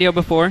been on radio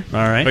before. All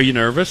right. Are you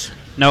nervous?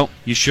 No.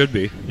 You should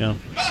be. Yeah.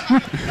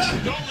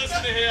 Don't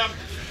listen to him.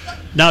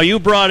 Now, you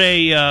brought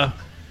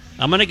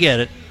I'm going to get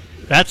it.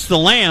 That's the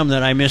lamb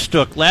that I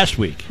mistook last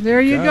week.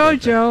 There you go,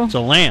 Joe. It's a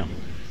lamb.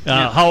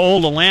 How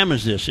old a lamb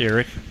is this,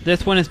 Eric?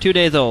 This one is 2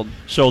 days old.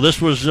 So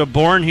this was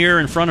born here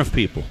in front of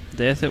people?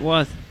 This it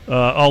was.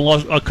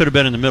 Could have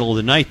been in the middle of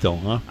the night, though,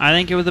 huh? I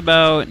think it was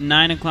about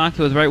 9 o'clock.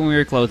 So it was right when we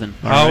were closing.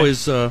 How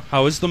is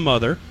the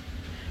mother?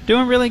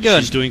 Doing really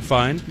good. She's doing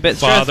fine. Bit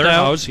Father, stressed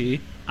out. how's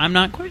he? I'm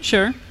not quite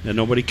sure. And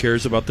nobody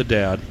cares about the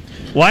dad.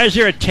 Why is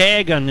there a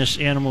tag on this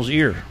animal's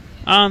ear?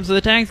 So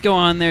the tags go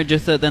on there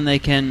just so then they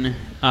can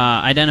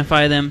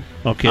identify them.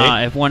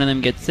 Okay. If one of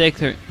them gets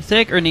sick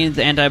or needs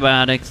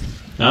antibiotics,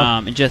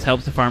 it just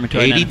helps the farmer to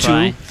 82,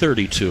 identify.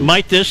 32.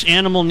 Might this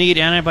animal need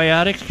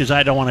antibiotics? Because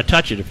I don't want to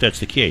touch it if that's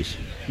the case.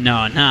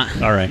 No,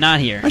 not. All right. Not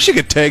here. I should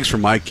get tags for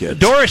my kids.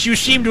 Doris, you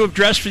seem to have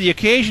dressed for the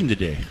occasion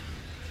today.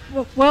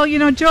 Well,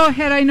 Joe,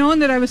 had I known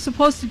that I was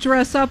supposed to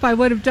dress up, I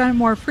would have done it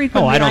more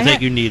frequently. Oh, I don't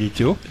think you needed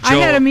to. I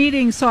had a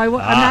meeting, so I'm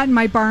not in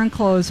my barn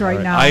clothes right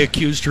now. I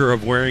accused her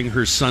of wearing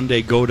her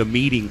Sunday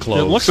go-to-meeting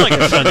clothes. It looks like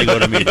a Sunday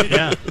go-to-meeting,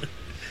 yeah.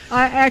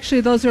 Actually,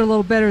 those are a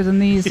little better than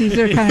these. These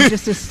are kind of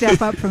just a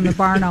step up from the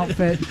barn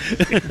outfit.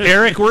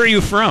 Eric, where are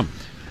you from?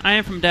 I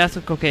am from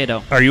Dassel,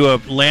 Cokato. Are you a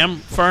lamb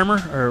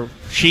farmer or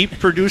sheep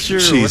producer?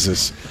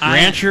 Jesus. Or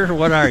rancher?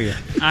 What are you?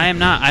 I am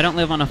not. I don't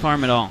live on a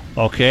farm at all.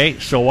 Okay,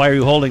 so why are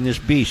you holding this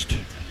beast?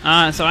 So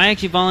I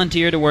actually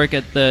volunteer to work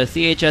at the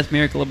CHS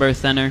Miracle of Birth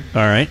Center.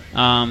 All right.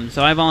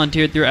 So I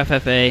volunteered through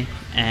FFA,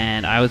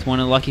 and I was one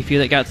of the lucky few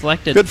that got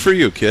selected. Good for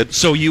you, kid.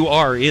 So you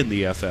are in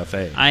the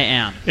FFA. I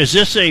am. Is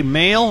this a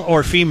male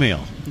or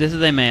female? This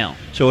is a male.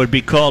 So it would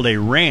be called a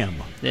ram.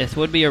 This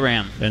would be a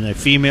ram. And a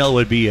female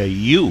would be a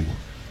ewe.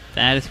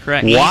 That is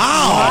correct.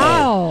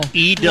 Wow.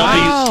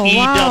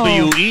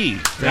 E-W-E.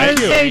 I would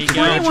say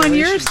 21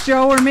 years,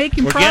 Joe. We're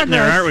making We're progress. getting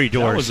there, aren't we,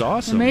 Doris? That was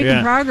awesome. We're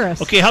making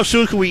progress. Okay, how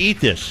soon can we eat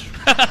this?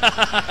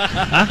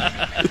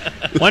 Huh?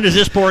 When does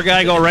this poor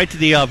guy go right to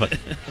the oven?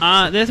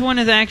 This one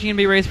is actually going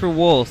to be raised for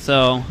wool,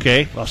 so...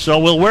 Okay, well, so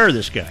we'll wear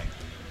this guy.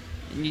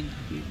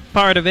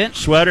 Part of it.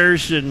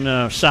 Sweaters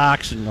and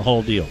socks and the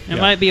whole deal. It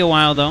might be a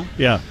while, though.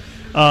 Yeah.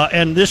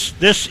 And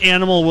this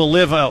animal will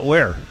live out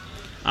where?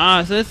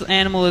 So this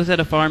animal lives at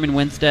a farm in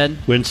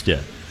Winstead.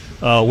 Winstead.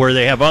 Where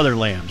they have other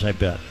lambs, I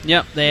bet.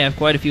 Yep, they have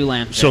quite a few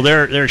lambs. So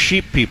they're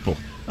sheep people.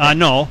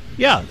 No.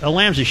 Yeah, a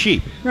lamb's a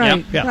sheep. Right,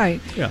 Yep. Yeah.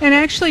 right. Yeah. And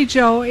actually,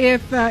 Joe,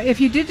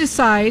 if you did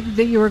decide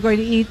that you were going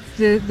to eat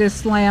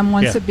this lamb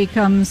once it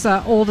becomes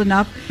old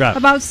enough, Right.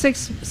 about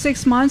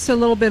six months, a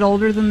little bit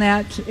older than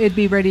that, it'd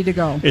be ready to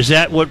go. Is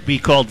that what be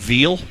called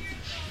veal?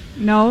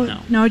 No,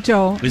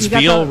 Joe. Is You got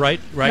veal the- right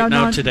no,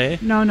 now no, today?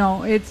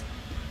 No. It's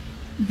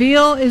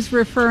veal is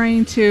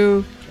referring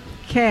to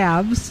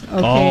calves. Okay.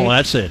 Oh,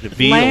 that's it.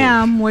 Veal.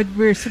 Lamb would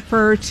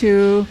refer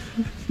to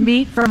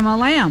meat from a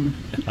lamb.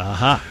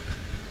 Aha.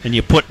 And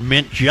you put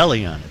mint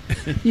jelly on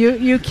it.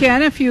 You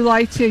can if you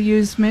like to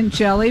use mint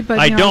jelly, but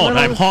I you know, don't.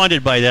 little- I'm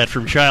haunted by that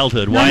from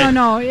childhood.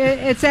 No.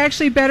 It's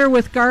actually better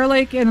with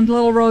garlic and a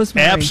little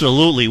rosemary.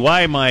 Absolutely.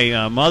 Why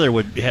my mother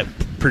would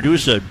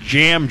produce a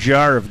jam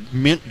jar of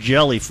mint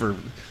jelly for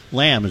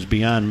lamb is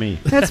beyond me.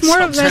 That's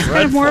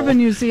kind of more of a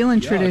New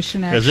Zealand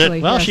tradition, Is actually.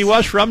 it? Well, yes. she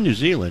was from New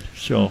Zealand,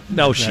 so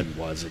No, she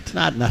wasn't.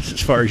 Not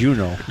as far as you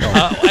know. No.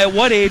 At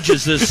what age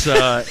is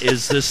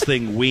this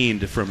thing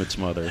weaned from its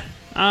mother?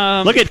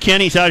 Look at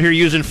Kenny's out here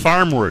using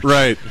farm words.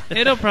 Right.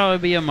 It'll probably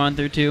be a month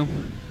or two.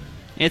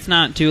 It's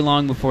not too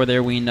long before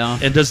they're weaned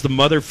off. And does the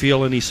mother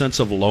feel any sense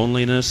of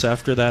loneliness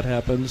after that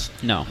happens?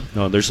 No.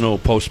 No, there's no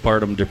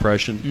postpartum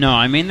depression? No,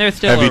 I mean, they're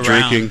still Heavy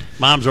around. drinking.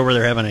 Mom's over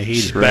there having a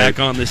heat. She's back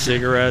on the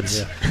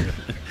cigarettes?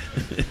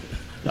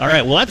 All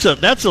right. Well,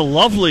 that's a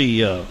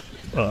lovely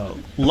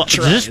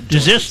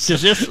Does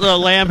this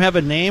lamb have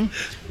a name?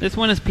 This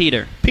one is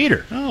Peter.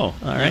 Peter. Oh,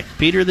 all right.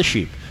 Peter the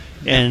sheep.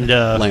 And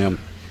Lamb.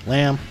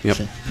 Lamb. Yep.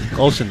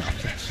 Close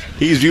enough.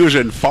 He's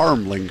using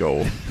farm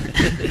lingo.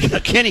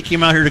 Kenny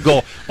came out here to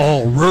go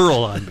all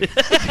rural on me.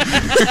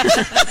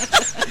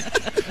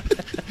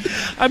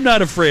 I'm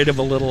not afraid of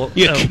a little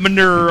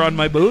manure on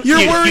my boots. You're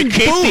wearing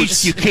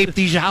boots. You cape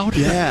these out?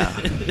 Yeah.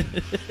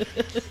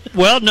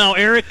 Well, now,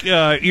 Eric,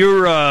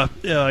 you're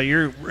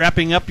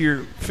wrapping up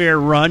your fair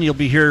run. You'll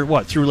be here,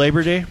 through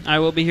Labor Day? I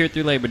will be here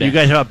through Labor Day. You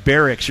guys have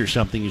barracks or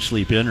something you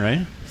sleep in,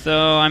 right? So,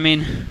 I mean,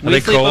 we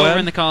sleep over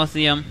in the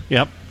Coliseum.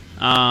 Yep.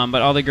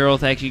 But all the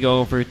girls actually go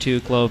over to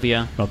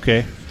Clovia.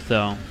 Okay.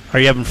 So. Are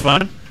you having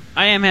fun?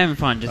 I am having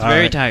fun, just all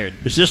very right. tired.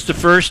 Is this the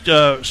first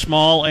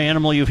small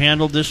animal you've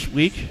handled this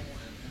week?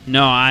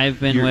 No, I've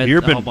been with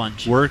a whole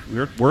bunch. You're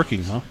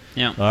working, huh?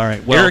 Yeah. All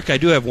right. Well, Eric, I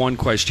do have one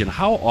question.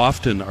 How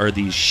often are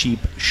these sheep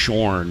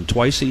shorn?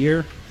 Twice a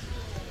year?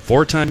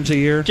 4 times a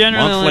year?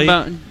 Generally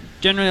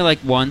monthly? like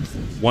once.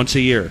 Once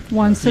a year.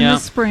 Once in the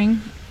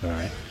spring. All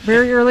right.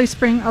 Very early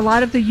spring. A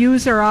lot of the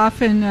ewes are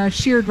often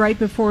sheared right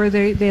before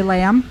they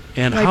lamb.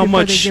 And right how before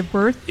much they give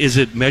birth. is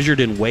it measured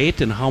in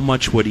weight, and how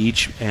much would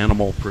each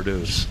animal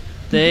produce?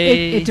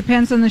 It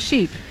depends on the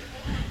sheep.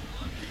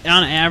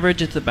 On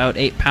average, it's about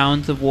 8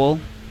 pounds of wool.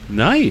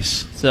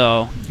 Nice.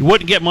 So you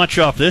wouldn't get much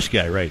off this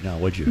guy right now,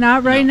 would you?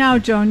 Not right now,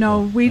 Joe.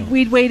 No,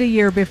 we'd wait a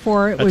year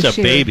before it was That's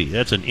a sheared. baby.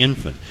 That's an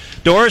infant.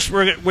 Doris,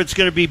 it's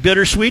going to be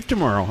bittersweet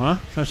tomorrow, huh?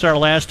 That's our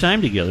last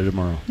time together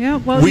tomorrow. Yeah,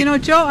 well,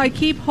 Joe, I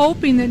keep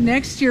hoping that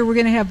next year we're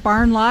going to have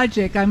Barn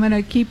Logic. I'm going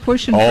to keep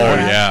pushing for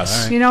that.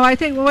 Yes. Right. I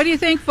think, what do you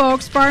think,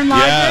 folks? Barn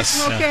Logic?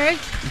 Yes. Okay.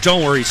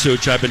 Don't worry,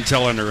 Such. I've been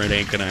telling her it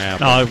ain't going to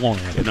happen. No, it won't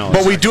happen. No,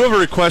 But we do have a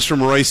request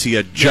from Royce,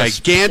 a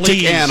gigantic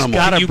please, animal.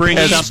 gotta bring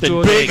as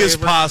something big big. as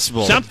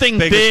possible. Something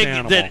Biggest big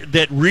animal.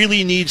 that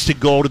really needs to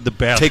go to the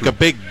bathroom. Take a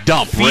big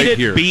dump Feed right it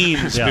here.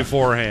 beans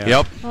beforehand.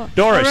 Yep.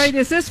 Doris. All right,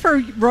 is this for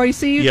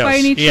Royce Yes. by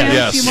any chance?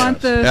 Yes. You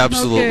want the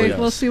Absolutely. Okay, Yes.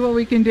 we'll see what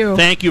we can do.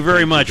 Thank you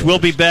very much. We'll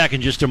be back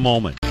in just a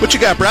moment. What you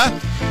got, Brad?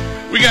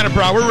 We got it,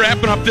 bro. We're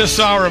wrapping up this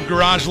hour of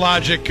Garage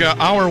Logic,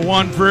 Hour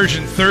 1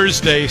 version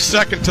Thursday,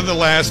 second to the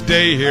last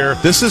day here.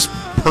 This is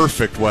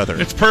perfect weather.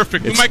 It's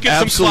perfect. We It's might get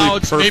some absolutely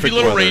clouds, maybe a perfect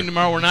little weather. rain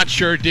tomorrow. We're not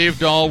sure. Dave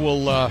Dahl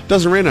will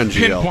Doesn't rain on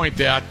GL. pinpoint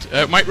that.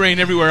 It might rain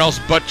everywhere else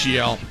but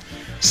GL.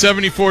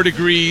 74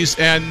 degrees.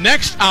 And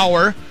next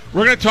hour,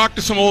 we're going to talk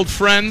to some old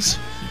friends.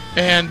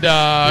 And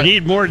We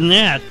need more than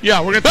that. yeah,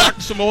 we're going to talk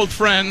to some old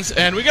friends.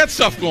 And we got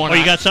stuff going on. Oh,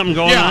 you got something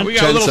going yeah, on? we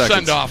got a 10 little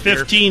seconds. send-off here.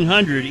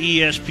 1500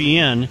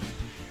 ESPN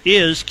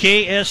is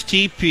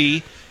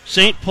KSTP,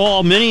 St.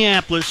 Paul,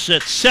 Minneapolis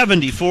at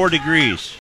 74 degrees.